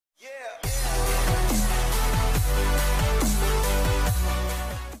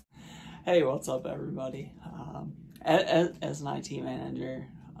Hey, what's up, everybody? As an IT manager,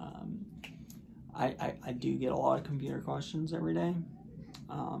 I do get a lot of computer questions every day.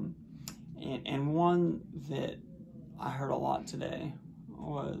 And one that I heard a lot today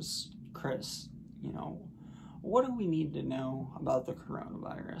was, Chris, what do we need to know about the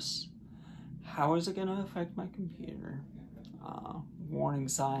coronavirus? How is it going to affect my computer? Warning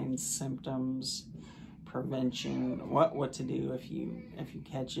signs, symptoms, prevention, what to do if you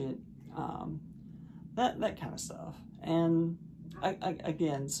catch it, that kind of stuff. And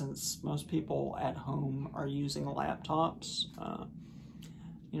again, since most people at home are using laptops,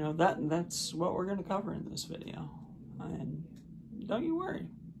 that's what we're going to cover in this video. And don't you worry,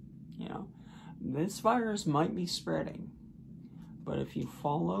 this virus might be spreading, but if you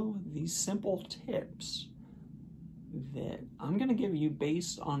follow these simple tips that I'm going to give you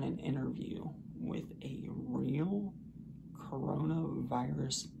based on an interview with a real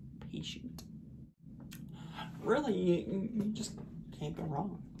coronavirus patient, really, you just can't go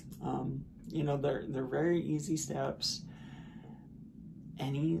wrong. They're very easy steps.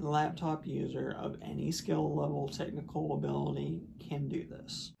 Any laptop user of any skill level, technical ability can do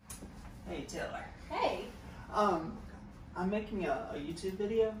this. Hey, Taylor. Hey. I'm making a YouTube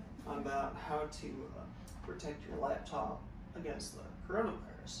video about how to protect your laptop against the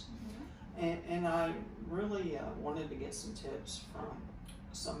coronavirus. And I really wanted to get some tips from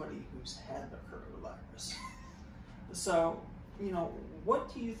somebody who's had the coronavirus. So,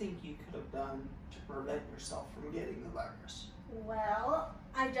 what do you think you could have done to prevent yourself from getting the virus? Well,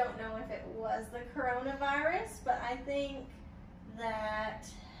 I don't know if it was the coronavirus, but I think that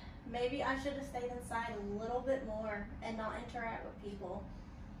maybe I should have stayed inside a little bit more and not interact with people.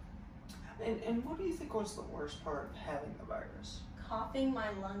 And what do you think was the worst part of having the virus? Coughing my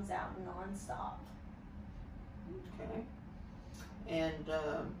lungs out nonstop. Okay. And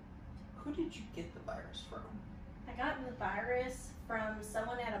who did you get the virus from? I got the virus from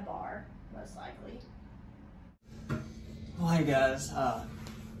someone at a bar, most likely. Well, hey guys,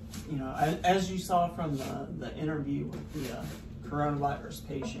 as you saw from the interview with the coronavirus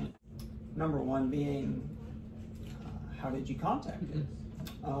patient, number one being, how did you contact it?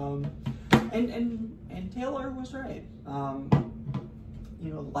 And Taylor was right.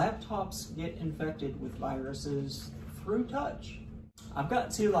 Laptops get infected with viruses through touch. I've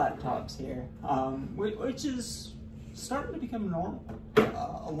got 2 laptops here, which is starting to become normal.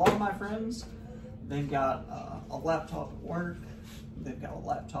 A lot of my friends, they've got a laptop at work, they've got a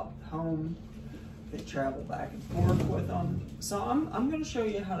laptop at home, they travel back and forth with them. So I'm going to show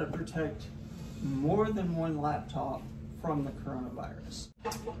you how to protect more than one laptop from the coronavirus.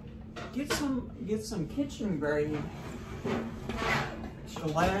 Get some kitchen grade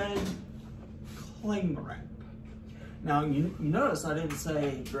Glad cling wrap. Now you notice I didn't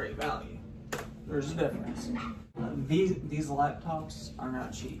say great value. There's a difference. These laptops are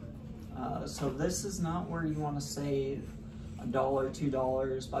not cheap. So this is not where you want to save $1,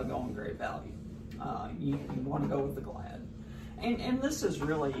 $2 by going great value. You want to go with the Glad. And this is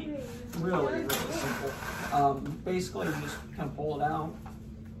really simple. Basically, you just kind of pull it out.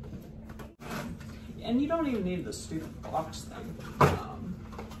 And you don't even need the stupid box thing.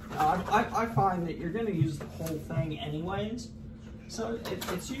 I find that you're going to use the whole thing anyways. So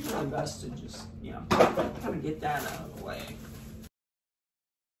it's usually best to just, kind of get that out of the way.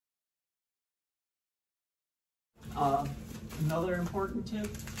 Another important tip,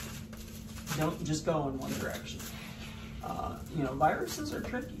 don't just go in one direction. Viruses are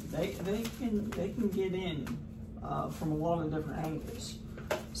tricky. They can get in from a lot of different angles.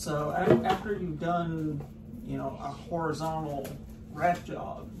 So after you've done, a horizontal wrap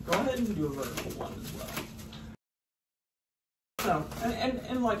job, go ahead and do a vertical one as well. So,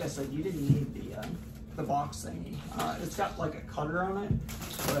 and like I said, you didn't need the box thingy. It's got like a cutter on it,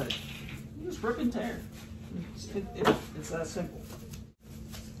 but you just rip and tear. It's that simple.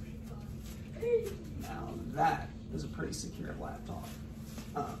 Now that is a pretty secure laptop.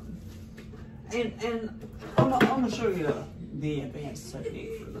 And I'm gonna show you the advanced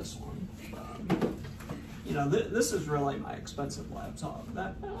technique for this one. This is really my expensive laptop.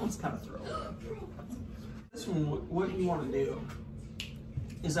 That one's kind of throwaway. This one, what you want to do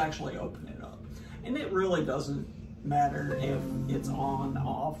is actually open it up. And it really doesn't matter if it's on,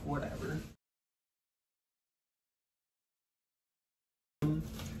 off, whatever.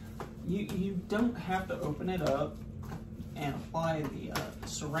 You don't have to open it up and apply the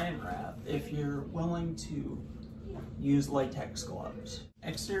saran wrap if you're willing to use latex gloves.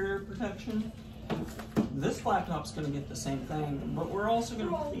 Exterior protection, this laptop's going to get the same thing, but we're also going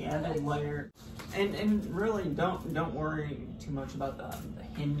to put the added layer And really don't worry too much about the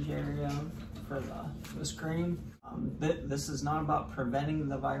hinge area for the screen. This is not about preventing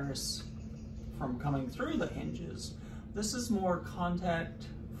the virus from coming through the hinges. This is more contact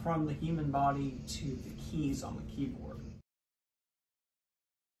from the human body to the keys on the keyboard.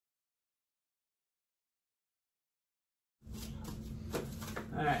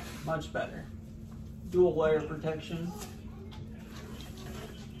 All right, much better. Dual layer protection.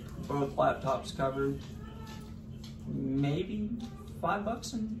 Both laptops covered. Maybe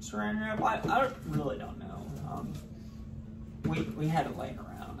 $5 in saran wrap. I really don't know. We had it laying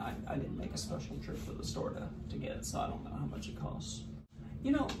around. I didn't make a special trip to the store to get it, so I don't know how much it costs.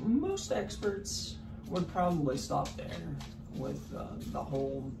 You know, most experts would probably stop there with the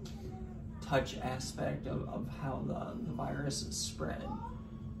whole touch aspect of how the virus is spread.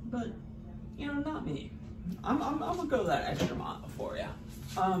 But, you know, not me. I'm gonna go that extra mile for you.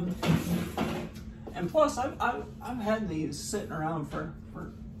 And plus, I've had these sitting around for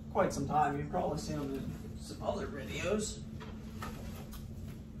quite some time. You've probably seen them in some other videos.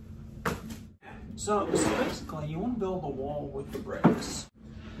 So basically, you want to build a wall with the bricks.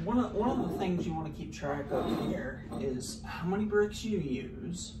 One of the things you want to keep track of here is how many bricks you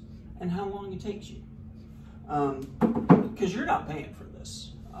use and how long it takes you. Because you're not paying for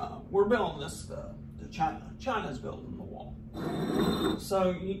this. We're building this to China. China's building the wall.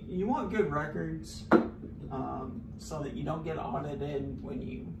 So you want good records so that you don't get audited when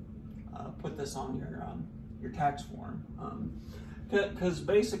you put this on your tax form. Because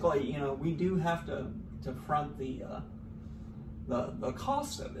basically, you know, we do have to front the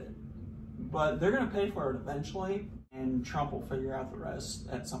cost of it, but they're going to pay for it eventually, and Trump will figure out the rest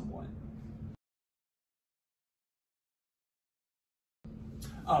at some point.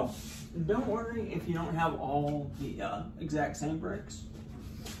 Oh, don't worry if you don't have all the exact same bricks.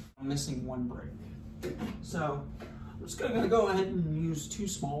 I'm missing one brick. So I'm just going to go ahead and use 2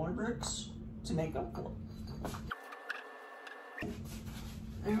 smaller bricks to make up for it.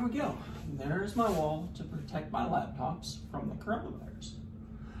 There we go. There's my wall to protect my laptops from the coronavirus.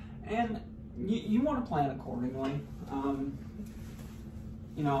 And you want to plan accordingly.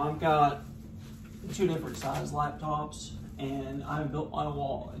 You know, I've got 2 different size laptops, and I built my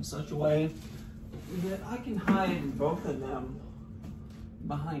wall in such a way that I can hide both of them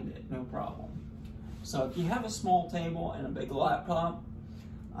behind it, no problem. So if you have a small table and a big laptop,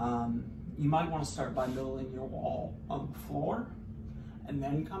 you might want to start by building your wall on the floor and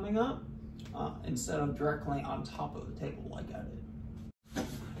then coming up instead of directly on top of the table like I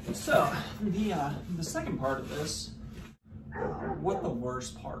did. So the second part of this, what the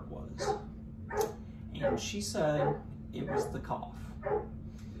worst part was, and she said it was the cough.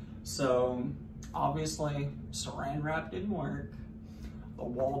 So obviously saran wrap didn't work, the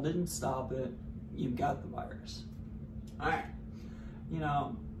wall didn't stop it, you've got the virus. All right, you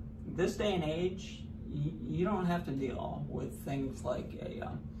know, this day and age, you don't have to deal with things like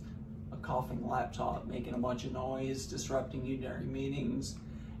a coughing laptop making a bunch of noise, disrupting you during meetings.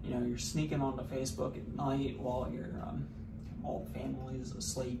 You know, you're sneaking onto Facebook at night while your whole family is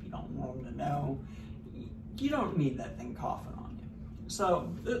asleep. You don't want them to know. You don't need that thing coughing on you. So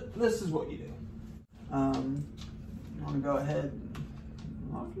this is what you do. You want to go ahead and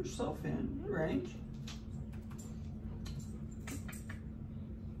lock yourself in range.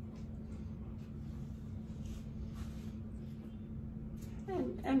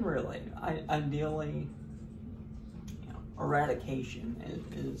 And really, ideally, you know, eradication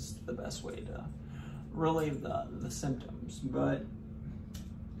is the best way to relieve the symptoms. But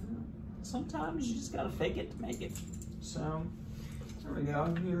you know, sometimes you just gotta fake it to make it. So there we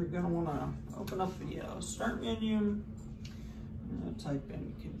go. You're gonna want to open up the start menu. Type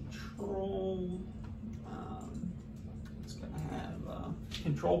in control. It's gonna have a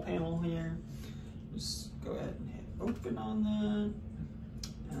control panel here. Just go ahead and hit open on that.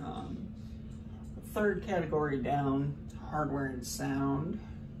 The third category down, hardware and sound.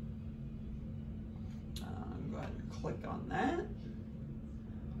 Go ahead and click on that.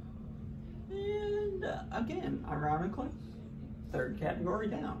 And again, ironically, third category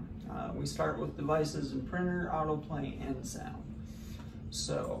down. We start with devices and printer, autoplay, and sound.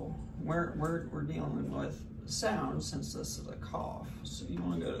 So we're dealing with sound since this is a cough. So you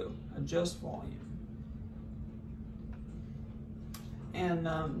want to go to adjust volume. And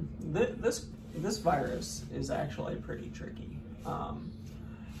this virus is actually pretty tricky.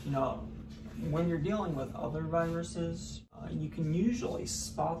 You know, when you're dealing with other viruses, you can usually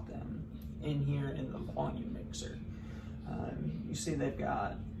spot them in here in the volume mixer. You see they've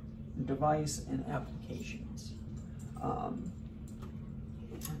got device and applications.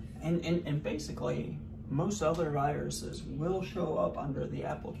 And basically, most other viruses will show up under the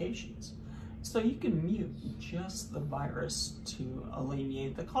applications. So you can mute just the virus to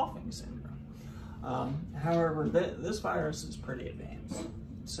alleviate the coughing syndrome. However, this virus is pretty advanced.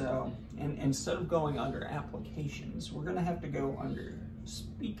 So, and instead of going under applications, we're gonna have to go under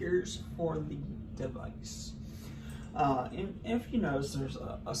speakers for the device. And if you notice, there's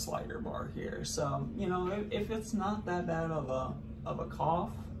a slider bar here. So, you know, if it's not that bad of a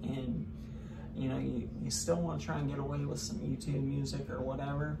cough, and you know, you still want to try and get away with some YouTube music or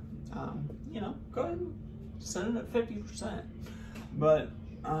whatever, you know, go ahead and set it at 50%. But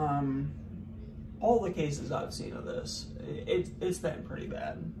all the cases I've seen of this, it's been pretty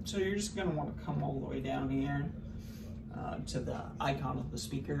bad. So you're just going to want to come all the way down here to the icon of the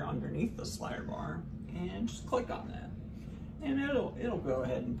speaker underneath the slider bar and just click on that. And it'll go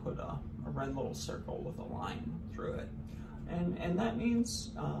ahead and put a red little circle with a line through it. And that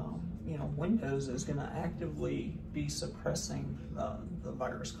means, you know, Windows is going to actively be suppressing the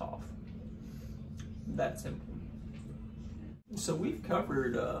virus cough. That simple. So we've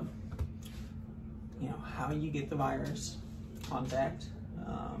covered, you know, how you get the virus, contact,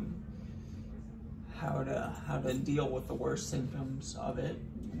 how to deal with the worst symptoms of it,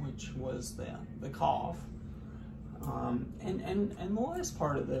 which was the cough. And the last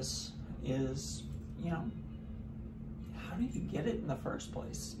part of this is, you know, how do you get it in the first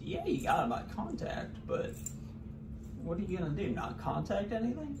place? Yeah, you got it by contact, but what are you gonna do, not contact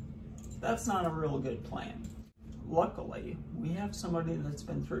anything? That's not a real good plan. Luckily, we have somebody that's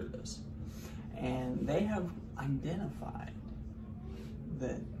been through this, and they have identified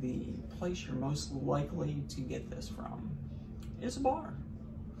that the place you're most likely to get this from is a bar.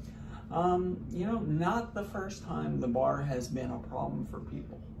 You know, not the first time the bar has been a problem for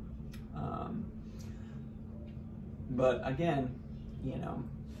people. But again, you know,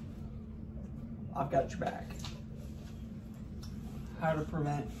 I've got your back. How to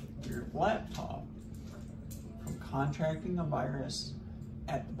prevent your laptop from contracting a virus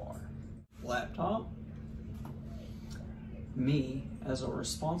at the bar. Laptop, me as a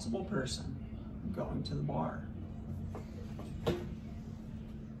responsible person going to the bar.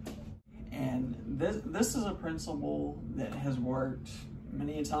 And this is a principle that has worked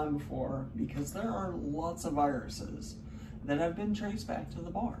many a time before, because there are lots of viruses that have been traced back to the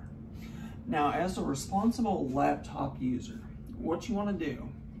bar. Now, as a responsible laptop user, what you want to do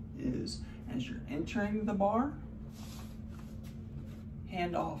is, as you're entering the bar,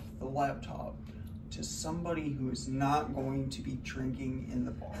 hand off the laptop to somebody who is not going to be drinking in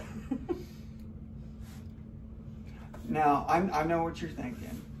the bar. Now, I know what you're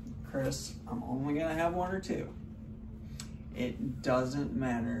thinking. Chris, I'm only gonna have one or two. It doesn't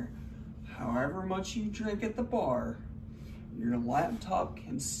matter. However much you drink at the bar, your laptop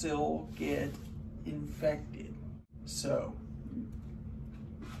can still get infected. So,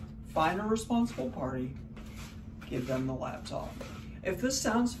 find a responsible party, give them the laptop. If this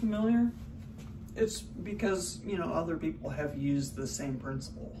sounds familiar, it's because, you know, other people have used the same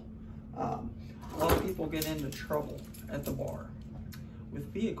principle. A lot of people get into trouble at the bar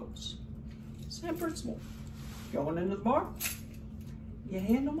with vehicles. Same principle. Going into the bar, you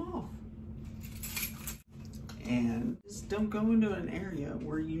hand them off. And just don't go into an area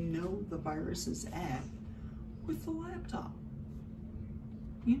where you know the virus is at with the laptop.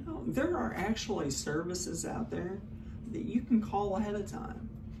 You know, there are actually services out there that you can call ahead of time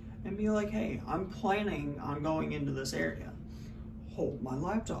and be like, hey, I'm planning on going into this area. Hold my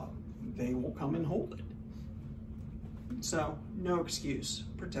laptop. They will come and hold it. So, no excuse.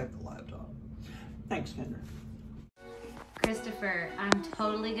 Protect the laptop. Thanks, Kendra. Christopher, I'm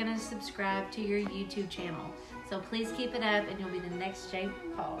totally going to subscribe to your YouTube channel. So please keep it up and you'll be the next Jake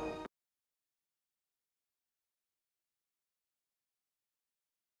Paul.